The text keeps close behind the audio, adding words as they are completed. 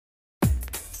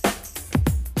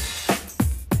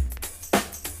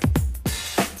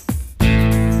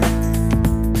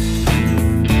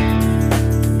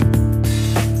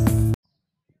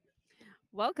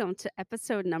Welcome to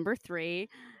episode number 3.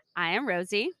 I am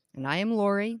Rosie, And I am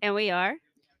Lori, and we are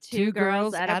two two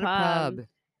girls girls at a at a pub. pub.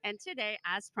 And today,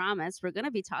 as promised, we're going to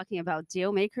be talking about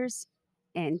deal makers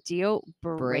and deal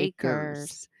Breakers.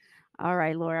 breakers. All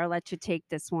right, Laura, I'll let you take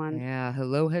this one. Yeah,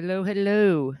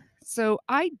 hello. So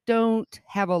I don't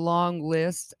have a long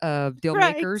list of deal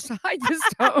Right. makers. I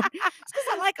just don't. It's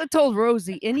because I told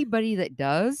Rosie, anybody that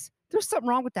does, there's something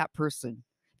wrong with that person.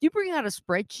 If you bring out a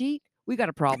spreadsheet, we got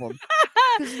a problem.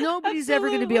 Because nobody's ever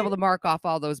going to be Absolutely. able to mark off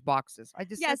all those boxes. I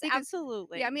Yes, think it's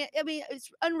absolutely. yeah. I mean, it's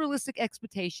unrealistic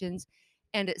expectations,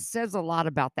 and it says a lot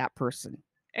about that person.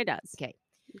 It does. Okay,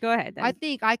 Go ahead I then.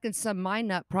 think I can sum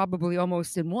mine up probably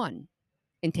almost in one: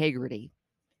 integrity.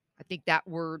 I think that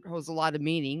word holds a lot of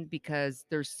meaning because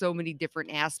there's so many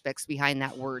different aspects behind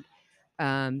that word.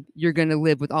 You're going to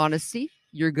live with honesty.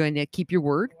 You're going to keep your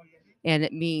word, and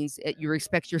it means that you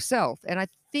respect yourself. And I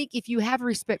think if you have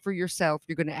respect for yourself,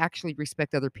 you're going to actually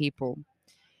respect other people.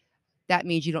 That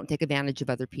means you don't take advantage of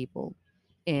other people,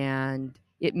 and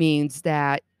it means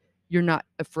that you're not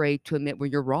afraid to admit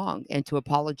when you're wrong and to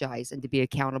apologize and to be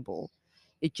accountable.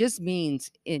 It just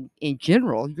means in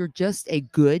general you're just a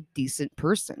good decent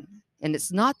person, and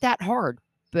it's not that hard,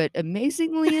 but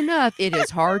amazingly enough it is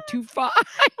hard to find.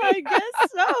 I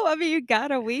guess so. I mean, you got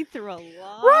to weed through a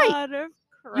Right, lot of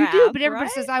you do, crap, but everybody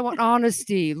right? says I want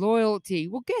honesty, loyalty.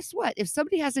 Well, guess what? If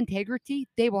somebody has integrity,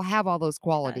 they will have all those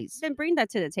qualities. Then bring that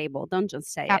to the table. Don't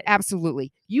just say it.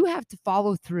 Absolutely. You have to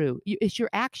follow through. It's your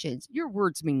actions. Your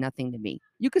words mean nothing to me.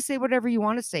 You can say whatever you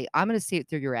want to say. I'm going to see it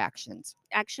through your actions.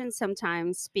 Actions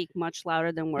sometimes speak much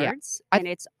louder than Yeah. words, I and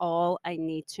it's all I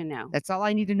need to know. That's all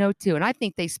I need to know too. And I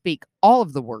think they speak all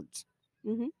of the words.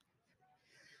 Hmm.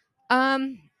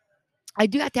 Um I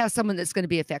do have to have someone that's going to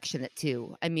be affectionate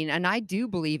too. I mean, and I do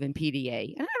believe in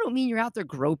PDA. And I don't mean you're out there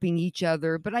groping each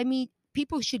other, but I mean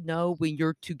people should know when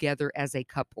you're together as a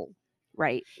couple.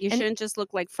 Right. You And shouldn't just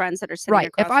look like friends that are sitting right,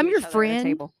 if across from I'm your each other at a friend,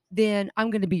 table. then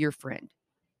I'm going to be your friend.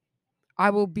 I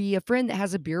will be a friend that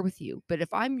has a beer with you. But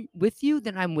if I'm with you,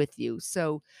 then I'm with you.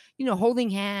 So, holding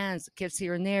hands, a kiss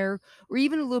here and there, or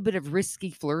even a little bit of risky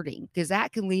flirting, because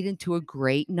that can lead into a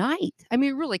great night. I mean,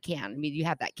 it really can. I mean, you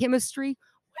have that chemistry.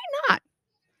 Why not?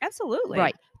 Absolutely.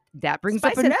 Right. That brings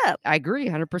up Spice it up. I agree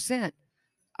 100%.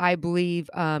 I believe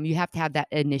you have to have that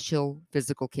initial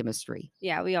physical chemistry.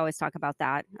 Yeah, we always talk about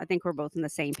that. I think we're both on the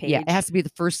same Yeah, it page. has to be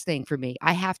the first thing for me.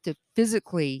 I have to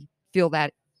physically feel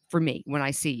that for me when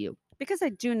I see you. Because I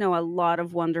do know a lot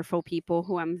of wonderful people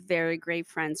who I'm very great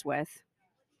friends with,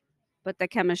 but the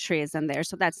chemistry isn't there,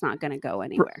 so that's not going to go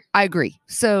anywhere. I agree.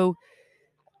 So,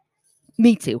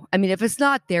 me too. I mean, if it's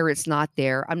not there, it's not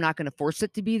there. I'm not going to force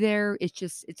it to be there.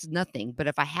 It's nothing. But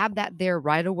if I have that there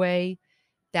right away,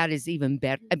 that is even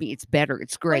better. I mean, it's better.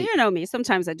 It's Well, great. you know me.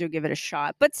 Sometimes I do give it a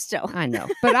shot, but still. I know.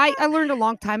 But I learned a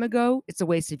long time ago, it's a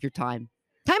waste of your time.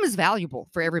 Time is valuable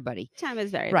for everybody. Time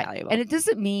is very Right. valuable. And it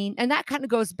doesn't mean, and that kind of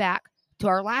goes back to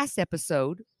our last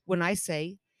episode when I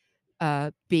say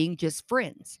being just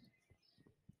friends.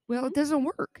 Well, it doesn't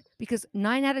work because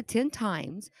 9 out of 10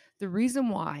 times, the reason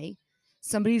why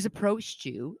somebody's approached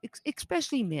you,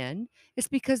 especially men, is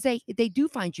because they do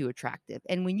find you attractive.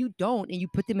 And when you don't and you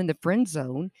put them in the friend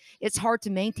zone, it's hard to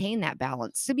maintain that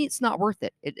balance. To me, it's not worth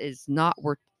it. It is not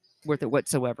worth it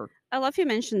whatsoever. I love you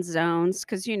mentioned zones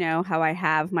because you know how I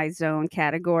have my zone I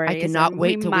categories, cannot and we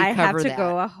wait till we might have cover to that.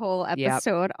 go a whole Yep.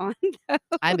 episode on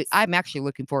I'm those. I'm actually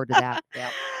looking forward to that.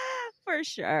 Yep. For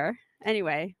sure.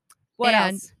 Anyway, what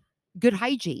And else? good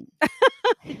hygiene.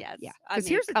 Yes. Yeah. I Because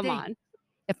mean, here's the come thing. on.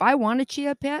 If I want a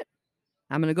chia pet,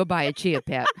 I'm gonna go buy a chia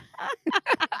pet.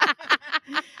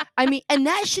 I mean, and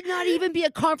that should not even be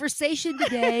a conversation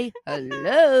today.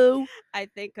 Hello. I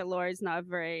think Laura's not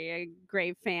very a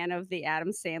great fan of the Adam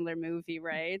Sandler movie,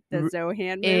 right? The R-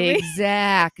 Zohan movie.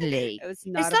 Exactly. It was It's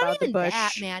not not about the even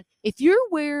that, bush. man. If you're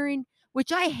wearing,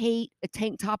 which I hate, a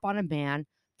tank top on a man,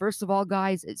 first of all,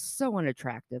 guys, it's so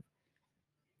unattractive.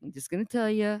 I'm just gonna tell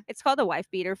you. It's called a wife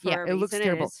beater for Yeah, a it looks reason. It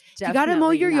terrible. is If you gotta mow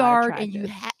definitely your not yard and you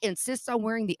attractive. insist on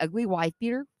wearing the ugly wife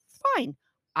beater, fine.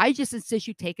 I just insist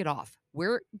you take it off.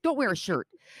 Don't wear a shirt.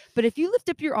 But if you lift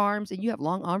up your arms and you have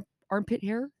long armpit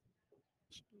hair,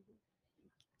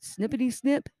 snippity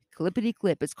snip, clippity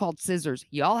clip. It's called scissors.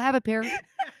 Y'all have a pair?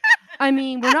 I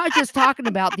mean, we're not just talking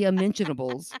about the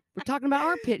unmentionables. We're talking about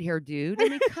armpit hair, dude. I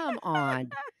mean, come on.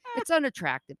 It's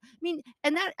unattractive. I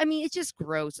mean, it's just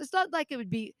gross. It's not like it would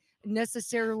be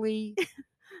necessarily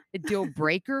a deal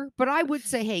breaker, but I would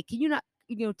say, hey, can you not,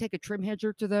 take a trim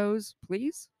hedger to those,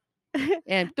 please?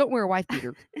 And don't wear a wife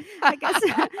beater. I guess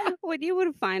what you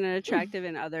would find unattractive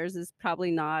in others is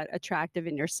probably not attractive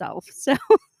in yourself. So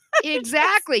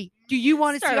Exactly. Do you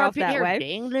want to see Start off armpit that hair way.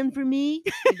 dangling for me?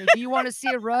 Do you want to see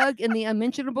a rug in the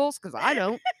unmentionables? Because I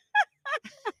don't.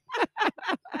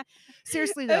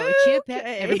 Seriously though, a chia pet,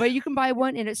 Okay. everybody you can buy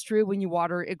one, and it's true. When you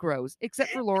water it grows.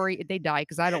 Except for Lori, they die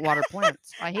because I don't water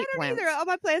plants. I I hate don't either. plants. All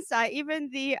my plants die. Even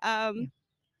the Yeah.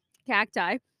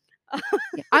 cacti.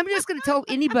 Yeah. I'm just going to tell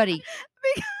anybody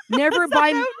Because never I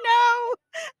buy. don't know.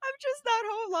 I'm just not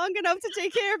home long enough to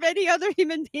take care of any other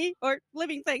human being or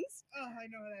living things. Oh, I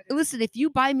know what that is. Listen, if you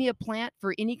buy me a plant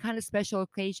for any kind of special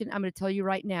occasion, I'm going to tell you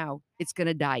right now, it's going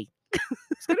to die.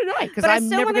 It's going to die because But I I'm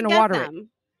still never want to going to get water it. them.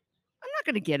 I'm not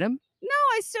going to get them. No,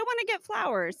 I still want to get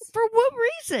flowers. For what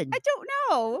reason? I don't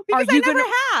know Are because I you never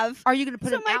gonna- have. Are you going to put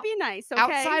So them it might be nice. Okay.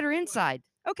 outside or inside?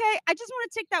 Okay. I just want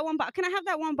to take that one box. Can I have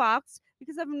that one box?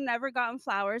 Because I've never gotten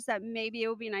flowers. That maybe it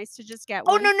would be nice to just get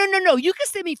Oh one. no! You can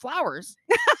send me flowers.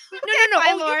 No. Bye,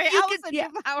 Oh, Lori. you I will can, send yeah,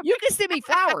 you flowers. you can send me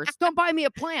flowers. Don't buy me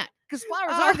a plant because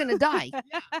flowers are going to die.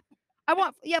 I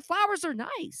want, flowers are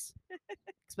nice,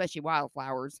 especially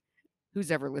wildflowers. Who's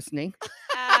ever listening?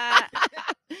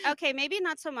 Okay, maybe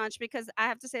not so much because I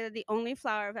have to say that the only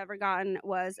flower I've ever gotten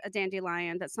was a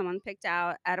dandelion that someone picked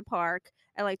out at a park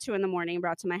at like 2 a.m. and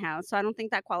brought to my house. So I don't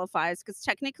think that qualifies because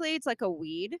technically it's like a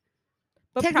weed,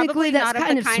 but Technically, probably that's not of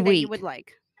kind the of kind that you sweet. would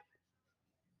like.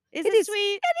 Is It it is-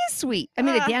 sweet? It is sweet. I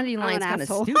mean, a I'm dandelion's an kind of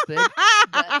asshole. stupid.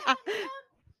 But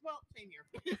Well, same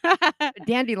here. a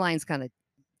dandelion's kind of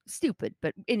stupid.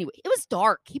 But anyway, it was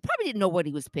dark. He probably didn't know what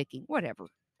he was picking. Whatever.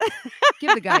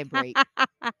 Give the guy a break.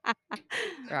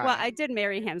 Well, right. I did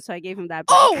marry him, so I gave him that.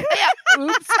 Break. Oh, yeah.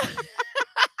 Oops.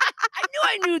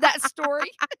 I knew that story.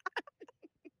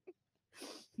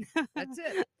 That's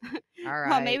it. All right.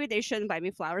 Well, maybe they shouldn't buy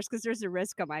me flowers because there's a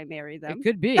risk I might marry them. It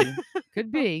could be.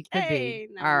 Could be. Could Hey,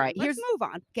 be. never All mind. right. Let's move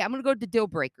on. Okay, I'm going to go to deal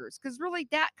breakers because really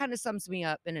that kind of sums me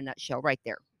up in a nutshell right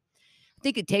there. I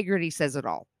think integrity says it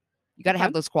all. You got to have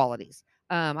Okay. those qualities.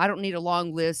 I don't need a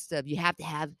long list of you have to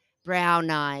have brown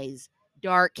eyes,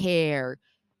 dark hair.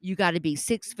 You got to be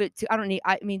 6'2". I don't need.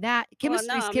 I mean that chemistry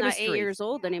Well, is no, I'm chemistry. not 8 years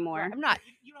old anymore. I'm not.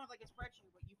 You don't have like a spreadsheet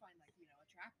of what you find like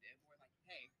attractive or like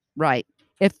hey. Right.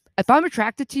 If I'm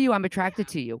attracted to you, I'm attracted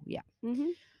to you. Yeah. Hmm.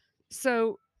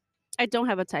 So I don't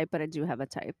have a type, but I do have a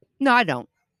type. no, I don't.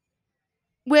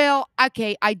 Well,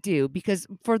 okay, I do because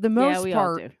for the Yeah, most we all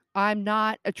part, do. I'm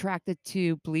not attracted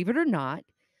to, believe it or not,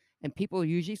 and people are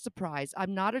usually surprised,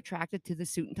 I'm not attracted to the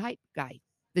suit and tie guy,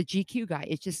 the GQ guy.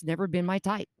 It's just never been my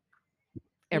type,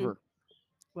 ever.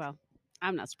 Well,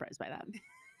 I'm not surprised by that.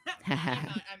 I'm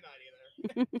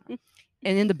not either.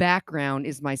 And in the background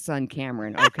is my son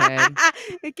Cameron. Okay,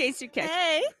 In case you catch.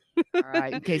 Hey. all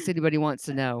right, in case anybody wants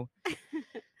to know.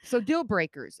 So deal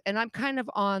breakers, and I'm kind of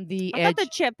on the I edge. thought the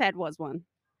chip head was one.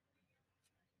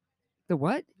 The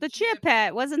what? The chip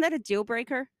head wasn't that a deal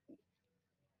breaker?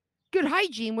 Good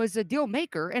hygiene was a deal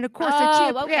maker, and of course, Oh,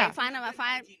 a chip. okay, Yeah. fine. I'm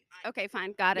fine. Okay,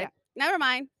 fine. Got it. Yeah. Never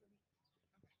mind.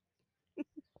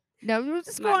 No, we'll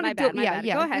just go My- on my and bad, do. my Yeah, bad.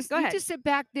 yeah. Go ahead, Just, go you ahead. just sit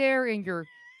back there and you're,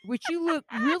 which you look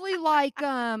really like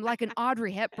an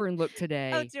Audrey Hepburn look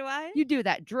today. Oh, do I? You do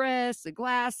that dress, the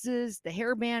glasses, the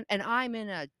hairband, and I'm in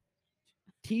a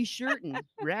t-shirt and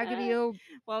raggedy old.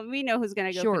 Well, we know who's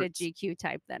gonna go for the Shorts. GQ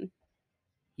type then.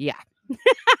 Yeah.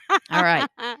 All right.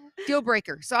 Deal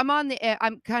breaker. So I'm on the.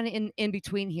 I'm kind of in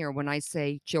between here when I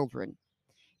say children,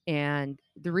 and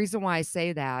the reason why I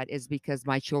say that is because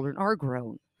my children are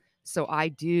grown, so I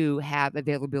do have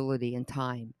availability and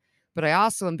time. But I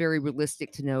also am very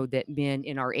realistic to know that men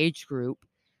in our age group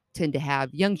tend to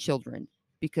have young children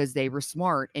because they were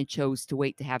smart and chose to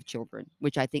wait to have children,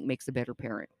 which I think makes a better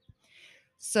parent.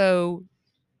 So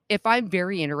if I'm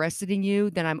very interested in you,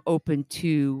 then I'm open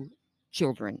to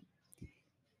children.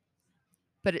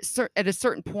 But at a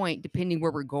certain point, depending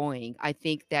where we're going, I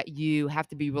think that you have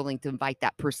to be willing to invite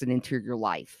that person into your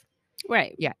life.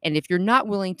 Right. Yeah. And if you're not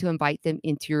willing to invite them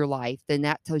into your life, then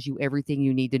that tells you everything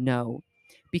you need to know,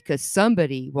 because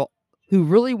somebody who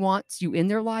really wants you in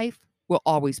their life will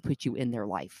always put you in their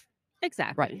life.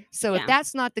 Exactly. Right. So Yeah. if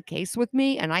that's not the case with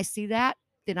me and I see that,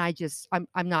 then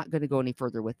I'm not going to go any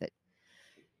further with it.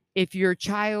 If your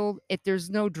child, if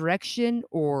there's no direction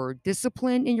or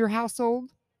discipline in your household,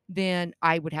 then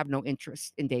I would have no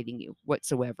interest in dating you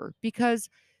whatsoever, because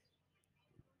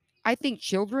I think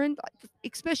children,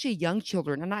 especially young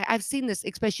children, and I've seen this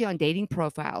especially on dating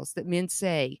profiles, that men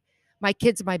say, my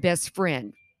kid's my best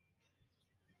friend.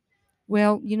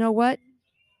 Well, you know what?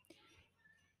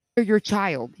 They're your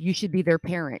child. You should be their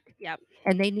parent. Yep.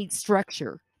 And they need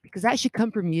structure because that should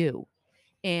come from you.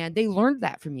 And they learned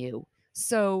that from you.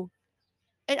 So,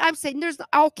 and I'm saying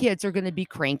all kids are going to be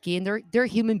cranky, and they're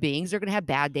human beings. They're going to have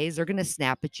bad days. They're going to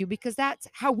snap at you because that's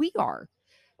how we are.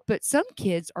 But some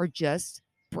kids are just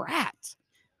brats.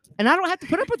 And I don't have to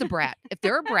put up with a brat. If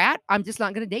they're a brat, I'm just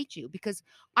not going to date you because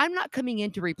I'm not coming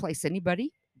in to replace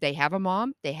anybody. They have a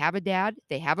mom, they have a dad,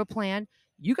 they have a plan.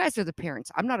 You guys are the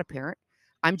parents. I'm not a parent.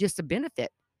 I'm just a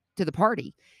benefit to the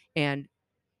party. And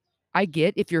I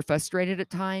get if you're frustrated at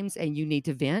times and you need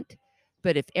to vent,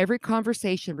 but if every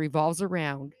conversation revolves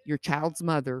around your child's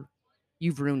mother,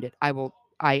 you've ruined it.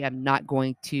 I am not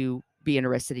going to be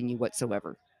interested in you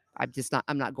whatsoever.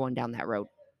 I'm not going down that road.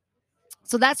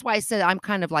 So that's why I said I'm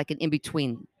kind of like an in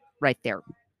between right there.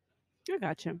 I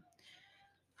gotcha.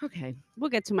 Okay. We'll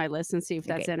get to my list and see if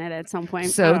that's Okay. in it at some point. I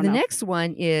So don't the know. next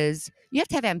one is you have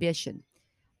to have ambition.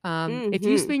 If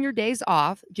you Mhm. spend your days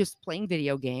off just playing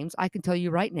video games, I can tell you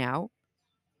right now,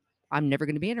 I'm never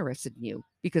going to be interested in you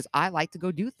because I like to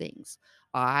go do things.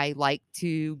 I like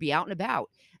to be out and about.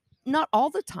 Not all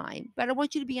the time, but I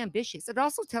want you to be ambitious. It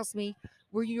also tells me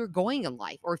where you're going in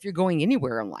life or if you're going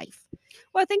anywhere in life.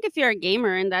 Well, I think if you're a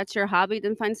gamer and that's your hobby,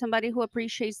 then find somebody who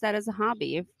appreciates that as a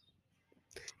hobby.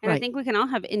 And I Right. think we can all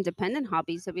have independent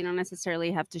hobbies that we don't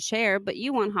necessarily have to share, but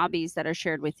you want hobbies that are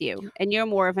shared with you. And you're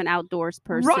more of an outdoors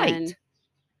person, Right.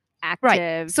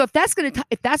 active. So if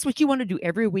that's what you want to do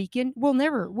every weekend, we'll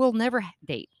never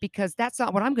date because that's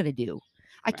not what I'm going to do.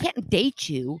 I Right. can't date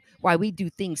you while we do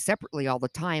things separately all the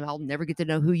time. I'll never get to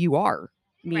know who you are.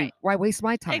 I mean, Right. why waste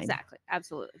my time? Exactly.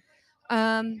 Absolutely.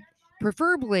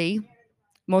 Preferably,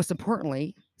 most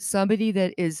importantly, somebody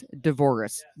that is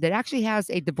divorced, that actually has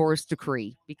a divorce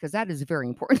decree, because that is very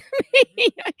important to me.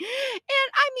 And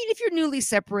I mean, if you're newly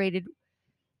separated,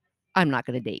 I'm not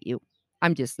going to date you.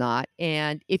 I'm just not.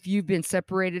 And if you've been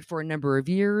separated for a number of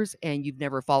years and you've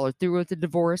never followed through with the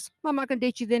divorce, I'm not going to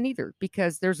date you then either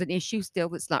because there's an issue still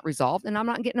that's not resolved and I'm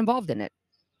not getting involved in it.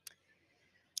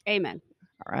 Amen.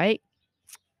 All right.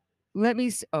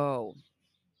 Oh,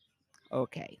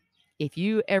 okay. If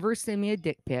you ever send me a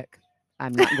dick pic,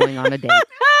 I'm not going on a date.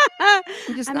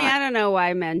 I'm just I mean, not. I don't know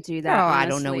why men do that. Oh, Honestly, I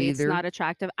don't know it's either. not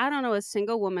attractive. I don't know a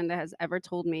single woman that has ever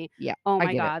told me, Yeah, "Oh I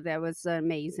my get it. god, that was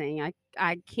amazing.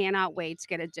 I cannot wait to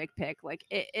get a dick pic." Like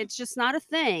it's just not a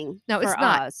thing No, it's for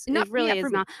not. us. Not It yeah, really for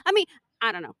is me. not. I mean,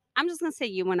 I don't know. I'm just gonna say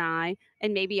you and I,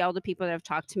 and maybe all the people that have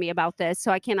talked to me about this.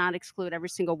 So I cannot exclude every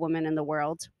single woman in the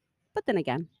world. But then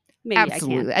again, maybe I can.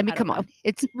 Absolutely. I mean, I don't come know. on.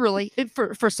 It's really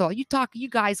first of all, you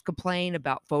guys complain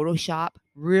about Photoshop,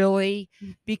 really?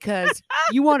 Because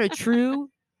you want a true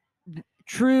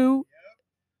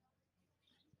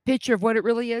picture of what it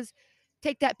really is.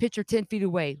 Take that picture 10 feet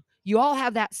away. You all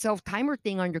have that self timer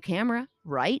thing on your camera,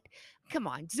 right? Come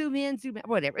on, zoom in, zoom out,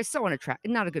 whatever. It's so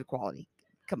unattractive, not a good quality.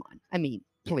 Come on. I mean,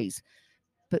 please.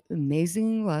 But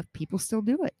amazing love, people still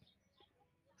do it.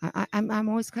 I'm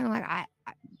always kind of like, I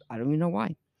don't even know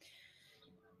why.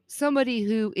 Somebody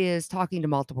who is talking to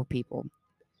multiple people.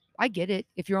 I get it.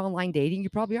 If you're online dating, you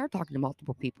probably are talking to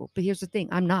multiple people. But here's the thing,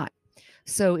 I'm not.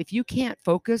 So if you can't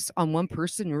focus on one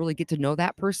person and really get to know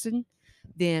that person,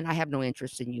 then I have no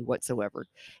interest in you whatsoever.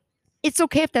 It's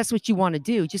okay if that's what you want to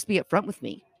do. Just be upfront with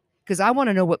me because I want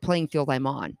to know what playing field I'm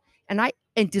on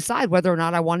and decide whether or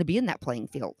not I want to be in that playing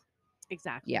field.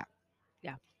 Exactly. Yeah.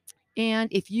 Yeah. And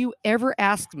if you ever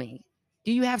ask me,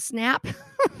 do you have Snap?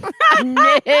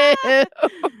 No.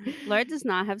 Laura does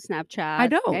not have Snapchat. I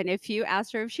don't. And if you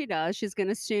ask her if she does, she's going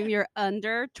to assume you're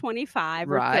under 25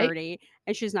 or Right. 30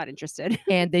 and she's not interested.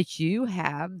 And that you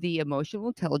have the emotional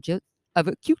intelligence of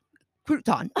a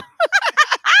crouton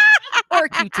or a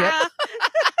Q-tip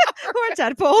or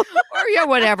Deadpool. or yeah,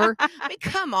 whatever. I mean,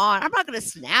 come on. I'm not going to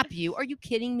snap you. Are you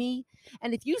kidding me?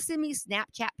 And if you send me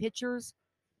Snapchat pictures,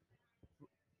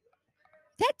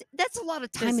 that's a lot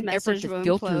of time This and effort message to will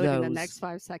filter implode those. in the next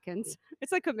 5 seconds.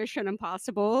 It's like a Mission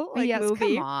Impossible Yes,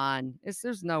 movie. come on.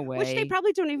 There's no way. Which they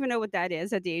probably don't even know what that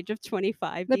is at the age of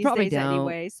 25 They these probably days don't.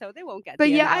 anyway, so they won't get But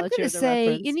the yeah, I'm analogy going or to the say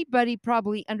reference. anybody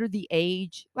probably under the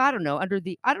age, I don't know,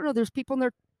 there's people in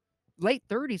their late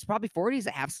 30s, probably 40s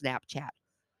that have Snapchat.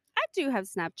 I do have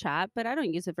Snapchat, but I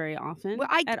don't use it very often Well,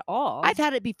 at all. I've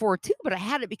had it before too, but I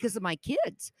had it because of my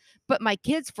kids. But my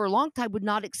kids for a long time would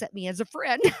not accept me as a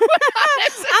friend. I'm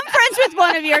friends with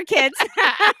one of your kids.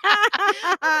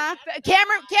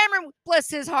 Cameron, bless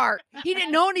his heart. He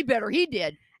didn't know any better. He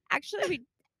did. Actually,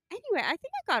 anyway, I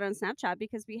think I got on Snapchat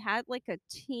because we had like a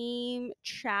team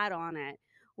chat on it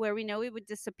where we know it would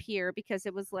disappear because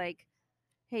it was like,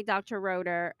 hey, Dr.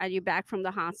 Roeder, are you back from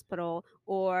the hospital?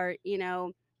 Or,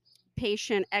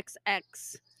 patient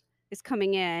XX is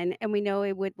coming in, and we know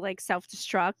it would like self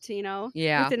destruct,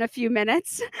 Yeah. within a few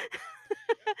minutes.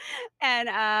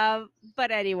 And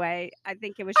but anyway, I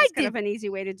think it was I just kind did. of an easy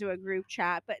way to do a group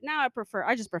chat. But now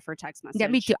I just prefer text Yeah,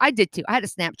 me too. message. I did too. I had a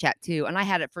Snapchat too, and I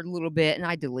had it for a little bit, and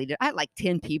I deleted it. I had like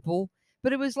 10 people,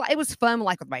 but it was fun,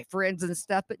 like with my friends and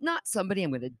stuff, but not somebody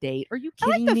I'm going to date. Are you I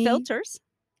like kidding the me? filters.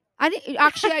 I didn't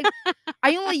actually.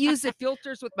 I only use the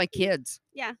filters with my kids.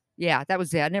 Yeah. Yeah, that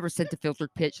was it. I never sent a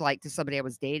filtered pitch like to somebody I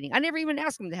was dating. I never even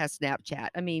asked them to have Snapchat.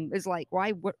 I mean, it's like,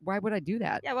 why would I do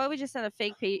that? Yeah, why would you send a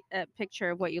fake picture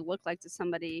of what you look like to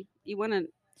somebody? You want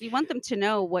them to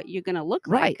know what you're gonna look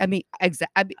Right. like. I mean,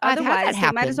 exactly. I've had that Otherwise,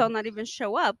 they might as well happen. not even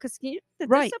show up because the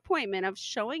Right. disappointment of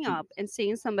showing up and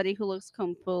seeing somebody who looks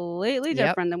completely Yep.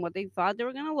 different than what they thought they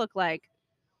were gonna look like.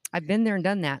 I've been there and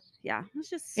done that. Yeah, it's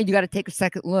just And you got to take a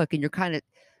second look, and you're kind of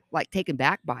like taken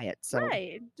back by it. So,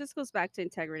 right. It just goes back to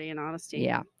integrity and honesty.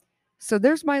 yeah. So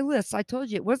there's my list. I told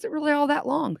you it wasn't really all that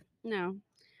long. No.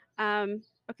 Um.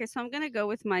 Okay, so I'm gonna go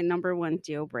with my number one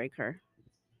deal breaker,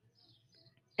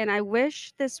 and I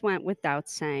wish this went without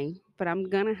saying, but I'm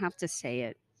gonna have to say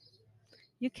it.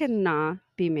 You cannot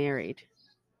be married.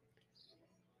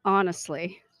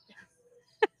 Honestly.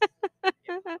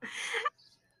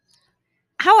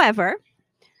 However,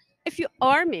 if you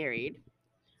are married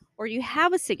or you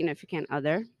have a significant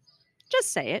other,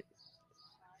 just say it.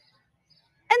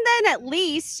 And then at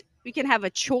least we can have a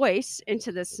choice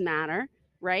into this matter,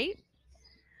 right?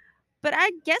 But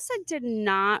I guess I did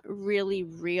not really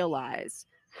realize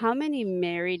how many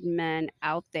married men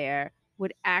out there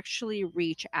would actually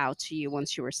reach out to you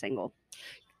once you were single.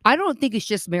 I don't think it's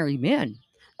just married men.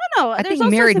 No, I there's think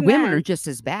all sorts married of women are men. just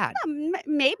as bad.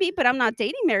 Maybe, but I'm not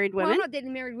dating married Well, I'm women not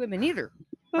dating married women either.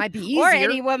 Might be or easier.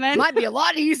 any woman. Might be a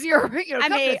lot easier. You know, I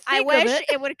come to mean, I think of wish it.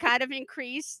 it would kind of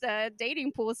increase the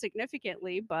dating pool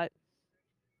significantly, but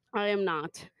I am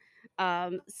not.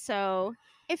 So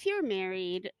if you're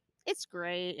married, it's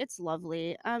great. It's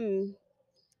lovely.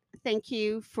 Thank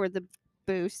you for the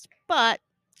boost, but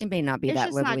It may not be it's that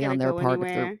just not lovely gonna on their go part if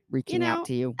they're anywhere. You reaching out know,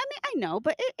 to you. I mean, I know,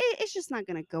 but it's just not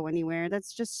gonna go anywhere.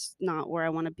 That's just not where I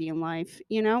want to be in life.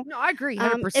 You know, No, I agree,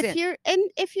 100%.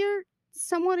 if you're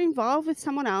somewhat involved with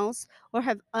someone else or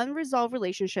have unresolved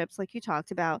relationships like you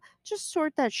talked about, just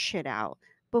sort that shit out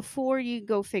before you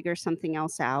go figure something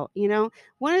else out. You know,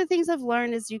 one of the things I've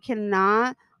learned is you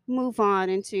cannot move on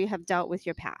until you have dealt with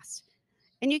your past.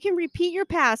 And you can repeat your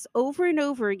past over and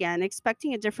over again,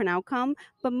 expecting a different outcome,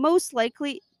 but most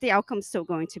likely the outcome's still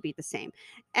going to be the same.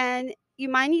 And you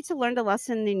might need to learn the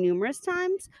lesson in numerous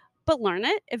times, but learn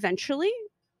it eventually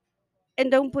and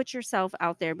don't put yourself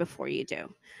out there before you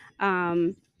do.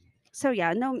 Um, so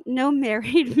yeah, no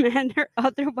married men or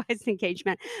otherwise engaged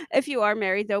men. If you are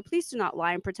married though, please do not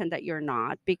lie and pretend that you're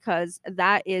not because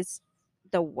that is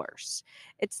the worst.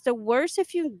 It's the worst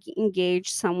if you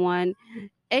engage someone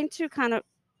into kind of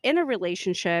in a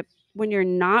relationship when you're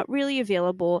not really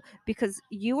available because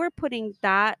you are putting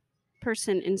that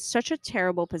person in such a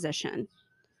terrible position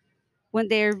when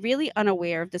they're really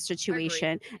unaware of the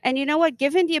situation. And you know what?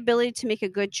 Given the ability to make a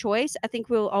good choice, I think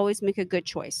we'll always make a good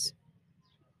choice.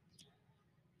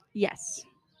 Yes.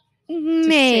 To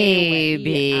stay away.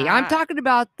 Maybe. I'm Yeah. talking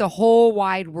about the whole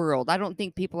wide world. I don't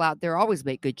think people out there always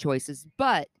make good choices,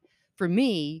 but for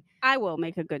me, I will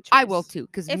make a good choice. I will too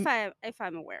because if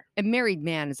I'm aware. a married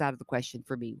man is out of the question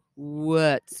for me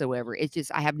whatsoever. It's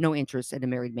just I have no interest in a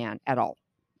married man at all.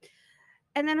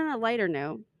 And then on a lighter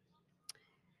note,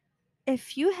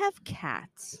 if you have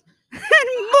cats and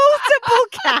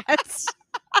multiple cats,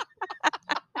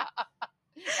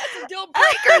 That's a deal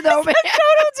breaker, though, man.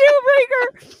 total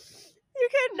deal breaker. You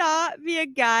cannot be a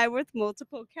guy with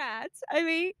multiple cats. I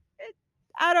mean,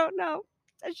 I don't know.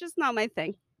 It's just not my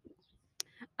thing.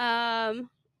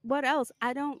 What else?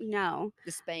 I don't know.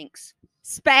 The Spanx.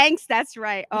 Spanx, that's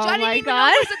right. Which Oh I didn't my even know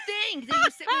god. was a thing. Then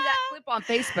you sent me that clip on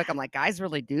Facebook. I'm like, guys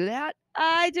really do that?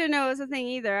 I didn't know it was a thing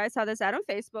either. I saw this ad on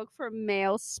Facebook for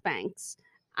male Spanx.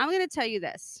 I'm going to tell you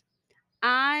this.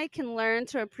 I can learn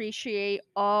to appreciate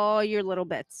all your little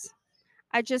bits.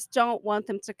 I just don't want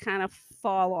them to kind of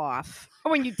fall off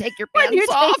When you take your when you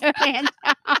pants off take your hands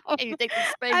off. and you take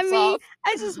the Spanx I mean, off.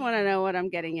 I just want to know what I'm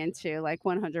getting into like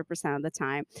 100% of the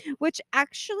time, which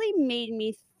actually made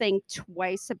me think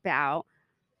twice about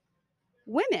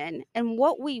women and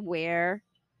what we wear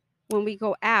when we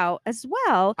go out as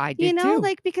well. I You did know, too.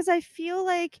 like because I feel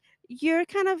like you're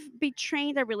kind of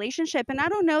betraying the relationship. And I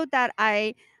don't know that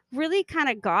I really kind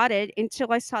of got it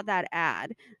until I saw that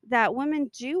ad that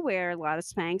women do wear a lot of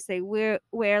Spanx. They wear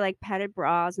like padded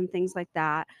bras and things like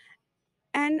that.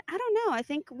 And I don't know. I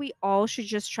think we all should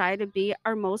just try to be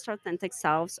our most authentic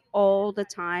selves all the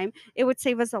time. It would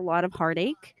save us a lot of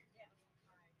heartache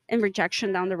and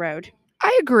rejection down the road.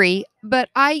 I agree, but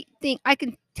I think I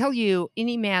can tell you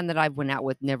any man that I've went out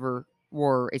with never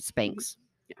wore a Mhm. Spanx.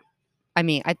 Yeah. I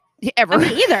mean, I ever.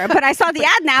 mean, either, but I saw the but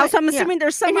ad now, but so I'm yeah. assuming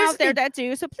there's And some here's out the there thing. that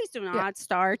do. So please do Yeah. not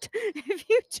start. If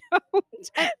you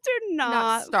don't, And do not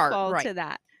not start fall right. to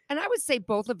that. And I would say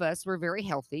both of us were very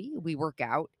healthy. We work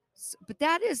out, but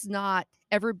that has not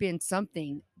ever been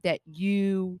something that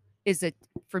you is a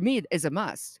for me is a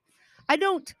must. I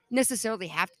don't necessarily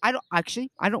have. I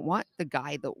don't want the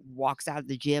guy that walks out of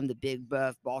the gym, the big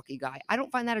buff, bulky guy. I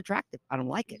don't find that attractive. I don't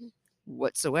like it Mhm.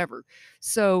 whatsoever.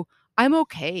 So I'm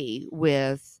okay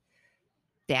with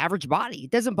the average body. It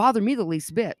doesn't bother me the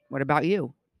least bit. What about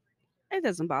you? It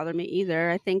doesn't bother me either.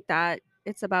 I think that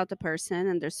it's about the person,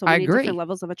 and there's so I many different agree.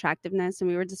 levels of attractiveness. And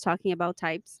we were just talking about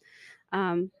types.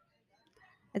 Um,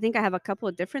 I think I have a couple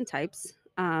of different types.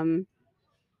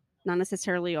 Not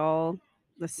necessarily all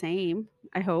the same,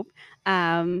 I hope.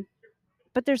 Um,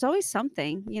 but there's always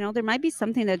something, there might be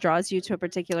something that draws you to a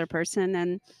particular person,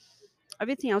 and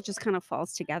everything else just kind of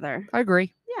falls together. I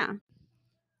agree. Yeah.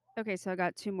 Okay, so I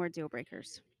got two more deal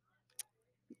breakers.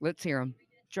 Let's hear them.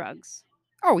 Drugs.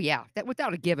 Oh yeah, that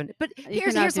without a given. But You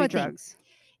cannot here's do my thing. drugs.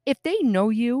 If they know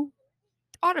you,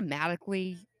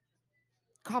 automatically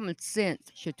common sense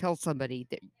should tell somebody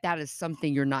that that is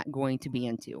something you're not going to be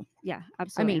into. Yeah, I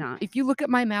absolutely mean, not. if you look at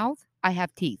my mouth, I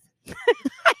have teeth.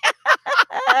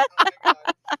 Oh my god.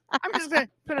 I'm just going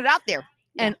to put it out there.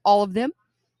 Yeah. And all of them,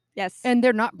 Yes. and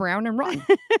they're not brown and rotten.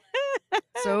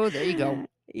 So there you go.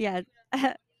 Yeah.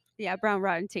 Yeah, brown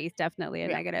rotten teeth, definitely a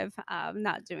Yeah. negative.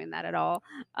 Not doing that at all.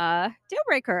 Deal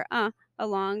breaker,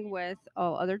 along with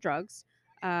all other drugs.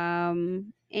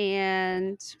 And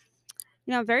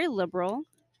I'm very liberal,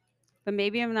 but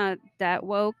maybe I'm not that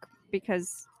woke,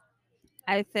 because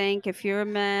I think if you're a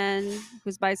man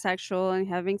who's bisexual and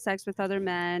having sex with other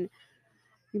men,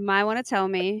 you might want to tell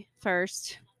me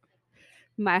first.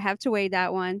 Might have to weigh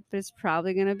that one, but it's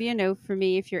probably going to be a no for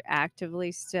me if you're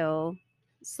actively still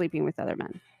sleeping with other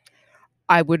men.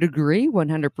 I would agree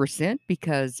 100%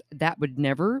 because that would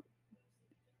never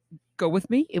go with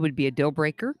me. It would be a deal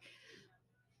breaker.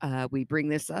 We bring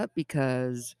this up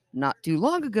because not too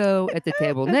long ago at the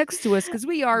table next to us, because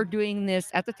we are doing this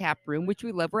at the tap room, which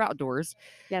we love, we're outdoors.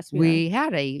 Yes, we are. We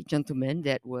had a gentleman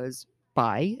that was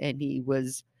bi and he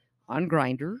was on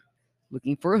Grinder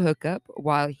looking for a hookup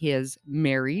while his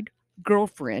married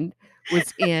girlfriend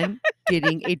was in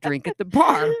getting a drink at the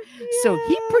bar. So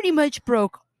he Yeah. pretty much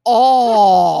broke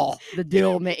all the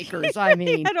deal makers. I He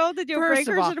mean, had all the deal first of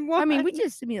breakers all, in one. I mean,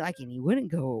 and he wouldn't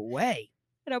go away.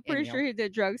 And I'm pretty And, sure he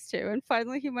did drugs too. And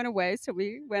finally he went away, so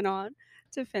we went on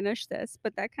to finish this.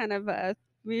 But that kind of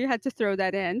we had to throw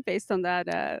that in based on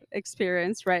that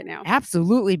experience right now.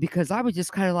 absolutely, because I was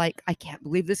just kind of like, I can't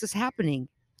believe this is happening.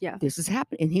 Yeah. This is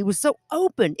happening. And he was so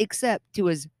open, except to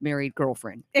his married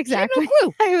girlfriend. Exactly. She had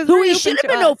no clue He was who very he open should have to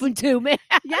been us. open to, man.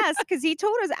 Yes, because he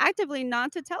told us actively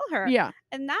not to tell her. Yeah.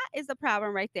 And that is the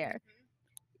problem right there.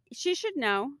 She should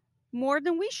know more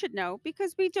than we should know,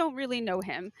 because we don't really know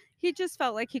him. He just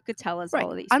felt like he could tell us Right. all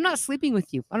of these I'm not things. sleeping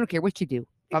with you. I don't care what you do.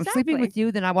 If I'm sleeping Exactly. with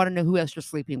you, then I want to know who else you're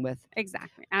sleeping with.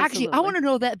 Exactly. Actually, I Absolutely. want to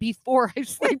know that before I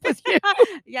sleep with you.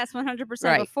 Yes, 100%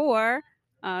 Right. before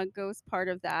goes part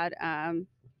of that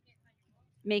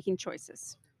making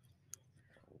choices,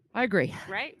 I agree.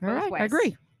 right? All Both right. ways. I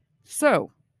agree.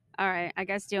 So, All right. I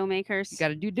guess deal makers. you got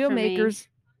to do deal for me. makers.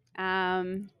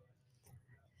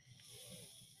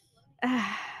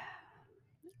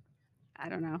 I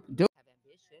don't know. Deal have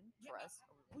ambition for us.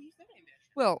 Well, you said ambition.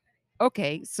 Well,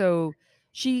 okay, so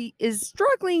she is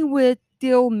struggling with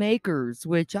deal makers,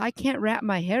 which I can't wrap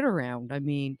my head around. I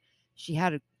mean, she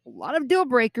had a lot of deal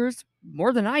breakers,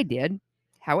 more than I did.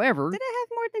 However, Did I have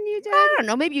more than you did? I don't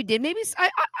know. Maybe you did. Maybe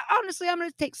honestly, I'm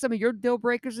going to take some of your deal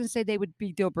breakers and say they would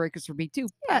be deal breakers for me too.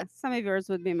 Yeah, But some of yours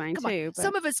would be mine come on, too. But...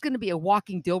 some of it's going to be a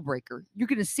walking deal breaker. You're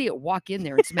going to see it walk in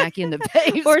there and smack you in the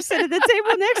face, or sit at the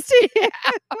table next to you.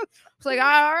 It's like,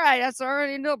 all right, that's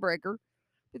already a deal breaker.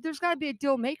 But there's got to be a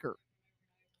deal maker.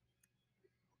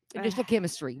 Initial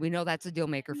chemistry. We know that's a deal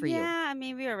maker for you. Yeah, I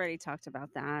mean, we already talked about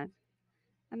that.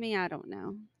 I mean, I don't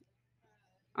know.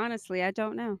 Honestly, I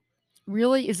don't know.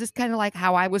 Really? Is this kind of like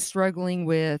how I was struggling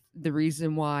with the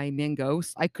reason why men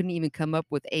ghost? I couldn't even come up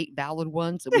with 8 valid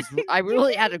ones. It was I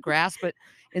really had to grasp it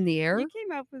in the air. You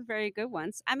came up with very good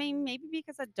ones. I mean, maybe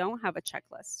because I don't have a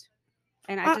checklist,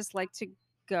 and I just like to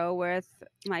go with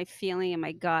my feeling and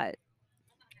my gut.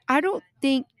 I don't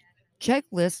think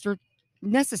checklists are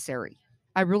necessary.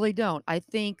 I really don't. I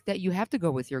think that you have to go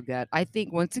with your gut. I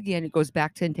think once again it goes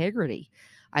back to integrity.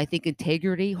 I think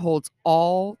integrity holds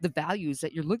all the values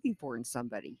that you're looking for in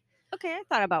somebody. Okay, I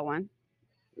thought about one.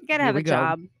 You gotta Here have we a go.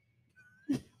 job.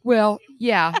 Well,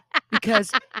 yeah,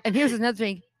 because and here's another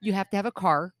thing, you have to have a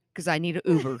car because I need an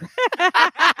Uber.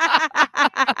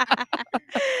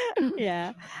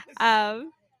 Yeah.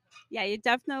 Um, yeah, you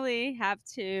definitely have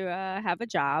to have a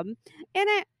job. And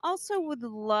I also would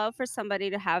love for somebody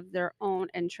to have their own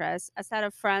interests, a set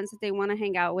of friends that they want to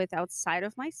hang out with outside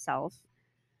of myself,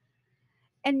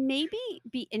 and maybe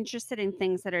be interested in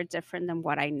things that are different than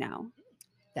what I know.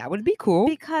 That would be cool.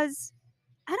 Because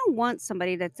I don't want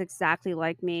somebody that's exactly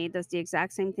like me, does the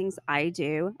exact same things I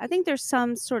do. I think there's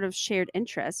some sort of shared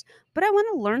interest, but I want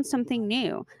to learn something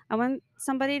new. I want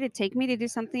somebody to take me to do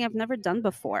something I've never done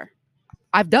before.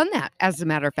 I've done that, as a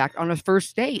matter of fact, on a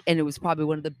first date, and it was probably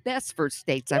one of the best first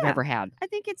dates I've Yeah, ever had. I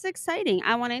think it's exciting.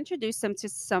 I want to introduce them to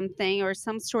something or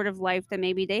some sort of life that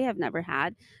maybe they have never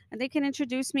had. And they can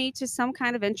introduce me to some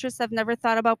kind of interest I've never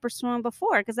thought about pursuing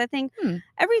before. Because I think Hmm,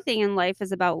 everything in life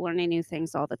is about learning new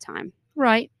things all the time.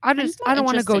 right. And it's I more don't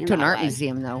wanna go interesting in to an that art way.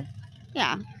 museum, though.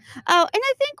 Yeah. Oh, and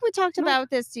I think we talked No. about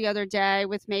this the other day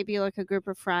with maybe like a group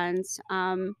of friends.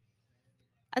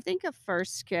 I think a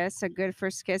good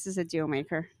first kiss is a deal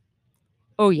maker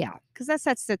Oh, yeah. because that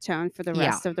sets the tone for the Yeah.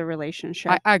 rest of the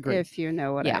relationship, I agree. if you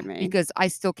know what Yeah, I mean. because I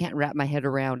still can't wrap my head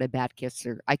around a bad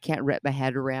kisser. I can't wrap my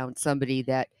head around somebody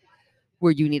that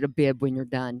where you need a bib when you're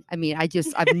done. I mean,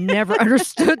 I've never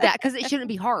understood that because it shouldn't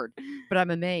be hard, but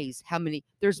I'm amazed how many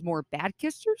there's more bad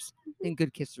kissers than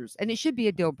good kissers, and it should be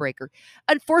a deal breaker.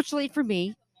 Unfortunately for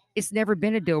me, it's never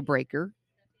been a deal breaker,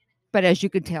 but as you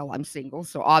can tell, I'm single,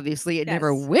 so obviously it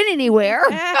never Yes. went anywhere.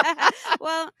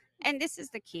 Well, and this is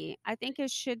the key. I think it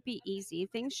should be easy.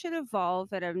 Things should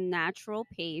evolve at a natural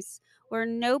pace where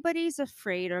nobody's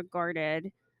afraid or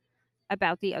guarded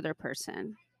about the other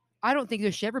person. I don't think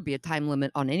there should ever be a time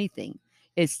limit on anything.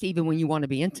 It's even when you wanna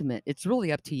be intimate, it's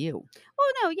really up to you.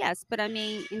 Oh, no, yes, but I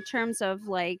mean, in terms of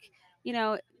like,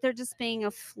 they're just being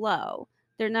a flow.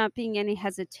 There not being any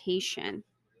hesitation.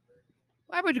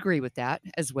 I would agree with that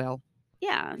as well.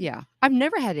 Yeah. Yeah. I've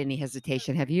never had any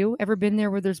hesitation. Have you ever been there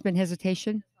where there's been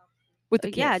hesitation? With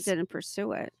the Yeah, I kiss? didn't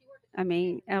pursue it. I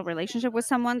mean, a relationship with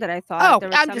someone that I thought Oh, there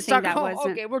was I'm just something talking that oh,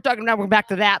 wasn't okay, we're talking now we're back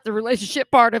to that, the relationship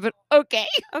part of it. Okay.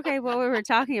 okay, what we were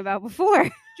talking about before.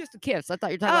 Just a kiss. I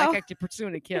thought you were talking like Oh, actually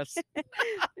pursuing a kiss.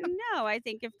 no, I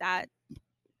think if that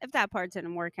part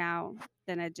didn't work out,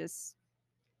 then it just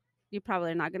you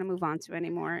probably are not going to move on to any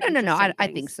more No, no, no. interesting I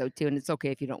think things. so too. And it's okay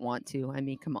if you don't want to. I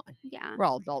mean, come on. Yeah. We're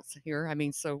all adults here. I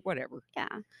mean, so whatever. Yeah.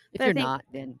 If But I you're think not,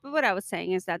 then but what I was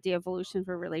saying is that the evolution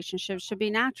for relationships should be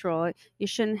natural. You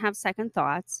shouldn't have second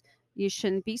thoughts. You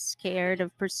shouldn't be scared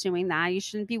of pursuing that. You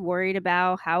shouldn't be worried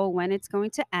about how or when it's going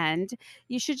to end.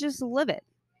 You should just live it.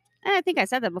 And I think I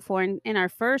said that before in our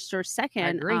first or I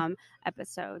second agree.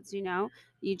 episodes,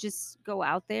 you just go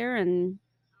out there and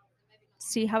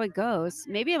see how it goes.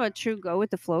 Maybe I'm a true go with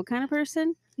the flow kind of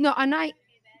person. No, and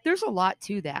there's a lot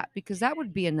to that because that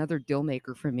would be another deal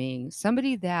maker for me.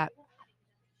 Somebody that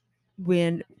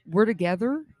when we're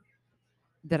together,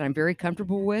 that I'm very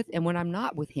comfortable with, and when I'm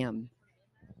not with him,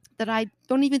 that I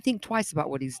don't even think twice about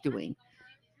what he's doing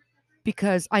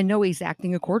because I know he's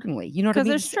acting accordingly. You know what I Because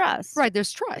mean? there's trust. Right,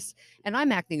 there's trust, and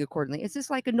I'm acting accordingly. It's just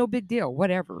like a no big deal,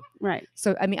 whatever. Right.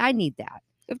 So, I mean, I need that.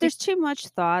 If there's too much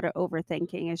thought or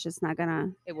overthinking, it's just not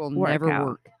gonna It will work never out.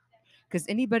 work because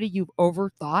anybody you've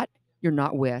overthought, you're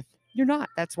not with. You're not.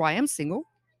 That's why I'm single.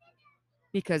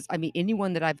 Because I mean,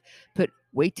 anyone that I've put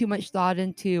way too much thought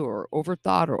into, or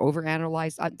overthought, or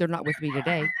overanalyzed, they're not with me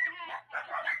today.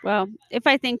 Well, if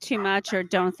I think too much or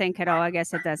don't think at all, I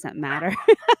guess it doesn't matter.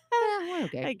 Yeah, well,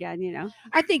 okay. Again.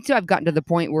 I think too. I've gotten to the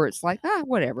point where it's like,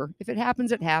 whatever. If it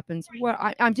happens, it happens. Well,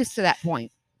 I'm just to that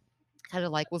point. Kind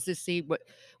of like, let's just see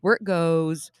where it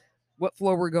goes, what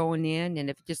flow we're going in, and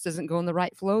if it just doesn't go in the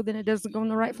right flow, then it doesn't go in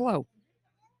the right flow.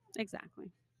 Exactly.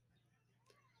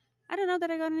 I don't know that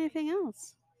I got anything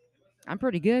else. I'm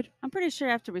pretty good. I'm pretty sure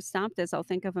after we stop this, I'll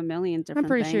think of a million I'm different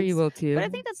pretty sure you things. will too. But I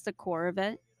think that's the core of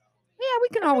it. Yeah, we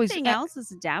can always. Everything else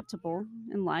is adaptable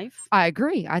in life. I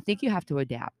agree. I think you have to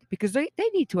adapt because they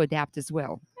need to adapt as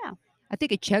well. Yeah. I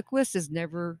think a checklist is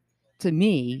never, to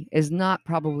me, is not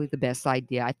probably the best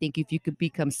idea. I think if you could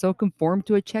become so conformed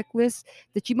to a checklist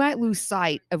that you might lose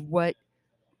sight of what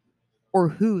or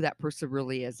who that person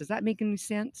really is. Does that make any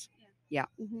sense? Yeah.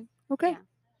 Mhm. Okay. Yeah.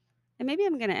 And maybe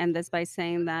I'm going to end this by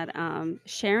saying that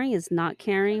sharing is not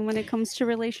caring when it comes to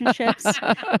relationships.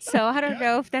 So I don't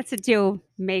know if that's a deal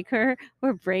maker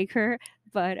or breaker,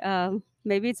 but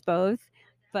maybe it's both.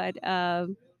 But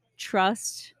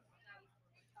trust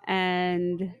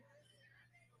and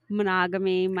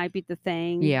monogamy might be the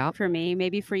thing Yeah. for me,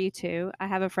 maybe for you too. I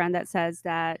have a friend that says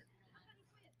that,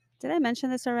 did I mention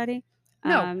this already?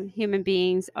 No. Human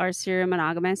beings are serial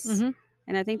monogamous. Mhm.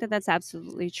 And I think that that's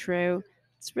absolutely true.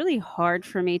 It's really hard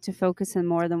for me to focus on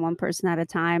more than one person at a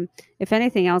time. If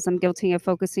anything else, I'm guilty of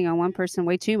focusing on one person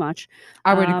way too much.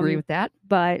 I would agree with that.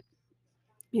 But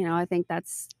I think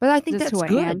that's But I think just who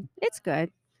that's I good. am. It's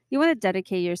good. You want to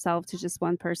dedicate yourself to just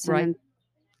one person Right.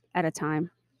 at a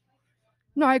time,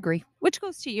 No, I agree. which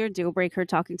goes to your deal breaker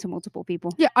talking to multiple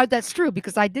people. Yeah, that's true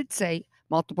because I did say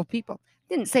multiple people.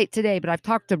 Didn't say it today, but I've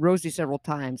talked to Rosie several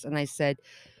times and I said,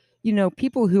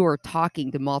 people who are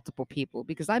talking to multiple people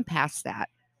because I'm past that.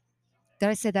 Did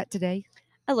I say that today?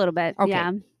 A little bit. Okay.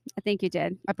 Yeah, I think you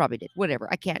did. I probably did. Whatever.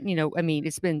 I can't,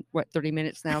 it's been 30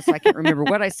 minutes now, so I can't remember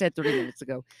what I said 30 minutes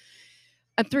ago.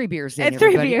 I'm 3 beers in, At 3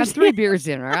 everybody. beers. I'm 3 beers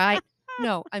in, all right?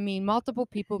 No, multiple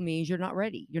people means you're not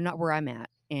ready. You're not where I'm at.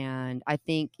 And I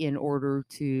think in order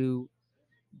to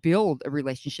build a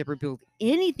relationship or build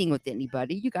anything with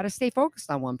anybody, you got to stay focused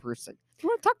on one person. If you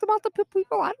want to talk to multiple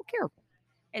people, I don't care.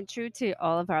 And true to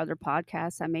all of our other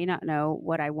podcasts, I may not know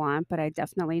what I want, but I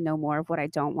definitely know more of what I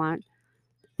don't want,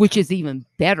 Which is even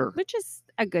better. which is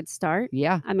a good start.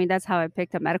 Yeah. I mean, that's how I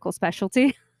picked a medical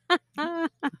specialty.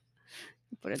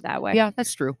 Put it that way. Yeah,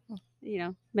 that's true.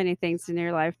 Many things in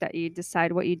your life that you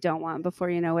decide what you don't want before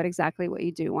you know exactly what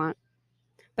you do want.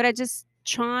 But I just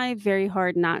try very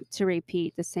hard not to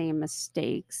repeat the same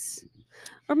mistakes.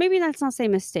 Or maybe let's not say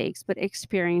mistakes, but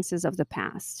experiences of the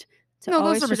past. To No, those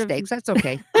always are sort of- mistakes. That's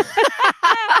okay.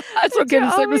 That's okay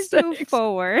to say always move mistakes.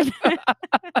 forward.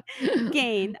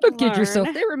 Gain. Don't kid yourself.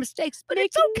 learn. They were mistakes, but They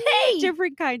it's can be okay.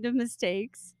 different kind of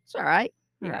mistakes. It's all right.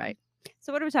 All Yeah. right.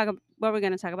 So what are we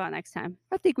going to talk about next time?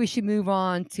 I think we should move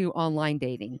on to online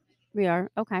dating. We are.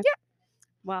 Okay. Yeah.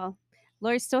 Well,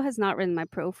 Lori still has not written my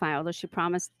profile, though she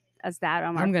promised us that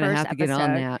on our I'm going to first have to get episode.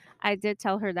 on that. I did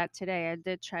tell her that today. I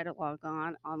did try to log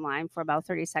online for about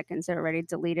 30 seconds. It already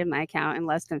deleted my account in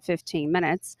less than 15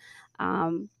 minutes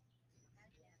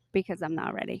because I'm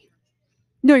not ready.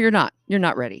 No, you're not. You're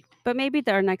not ready. But maybe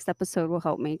our next episode will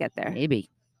help me get there. Maybe.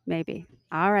 Maybe.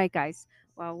 All right, guys.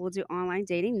 Well, we'll do online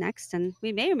dating next, and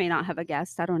we may or may not have a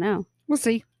guest. I don't know. We'll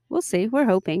see. We'll see. We're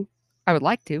hoping. I would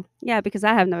like to. Yeah, because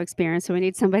I have no experience, so we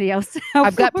need somebody else to help.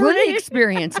 I've got plenty of Lori.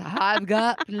 experience. I've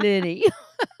got plenty.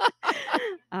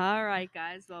 All right,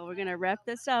 guys. Well, we're going to wrap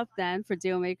this up then for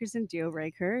Deal Makers and Deal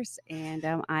Breakers. And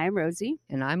I am Rosie.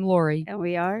 And I'm Lori. And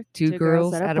we are Two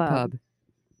girls at a pub.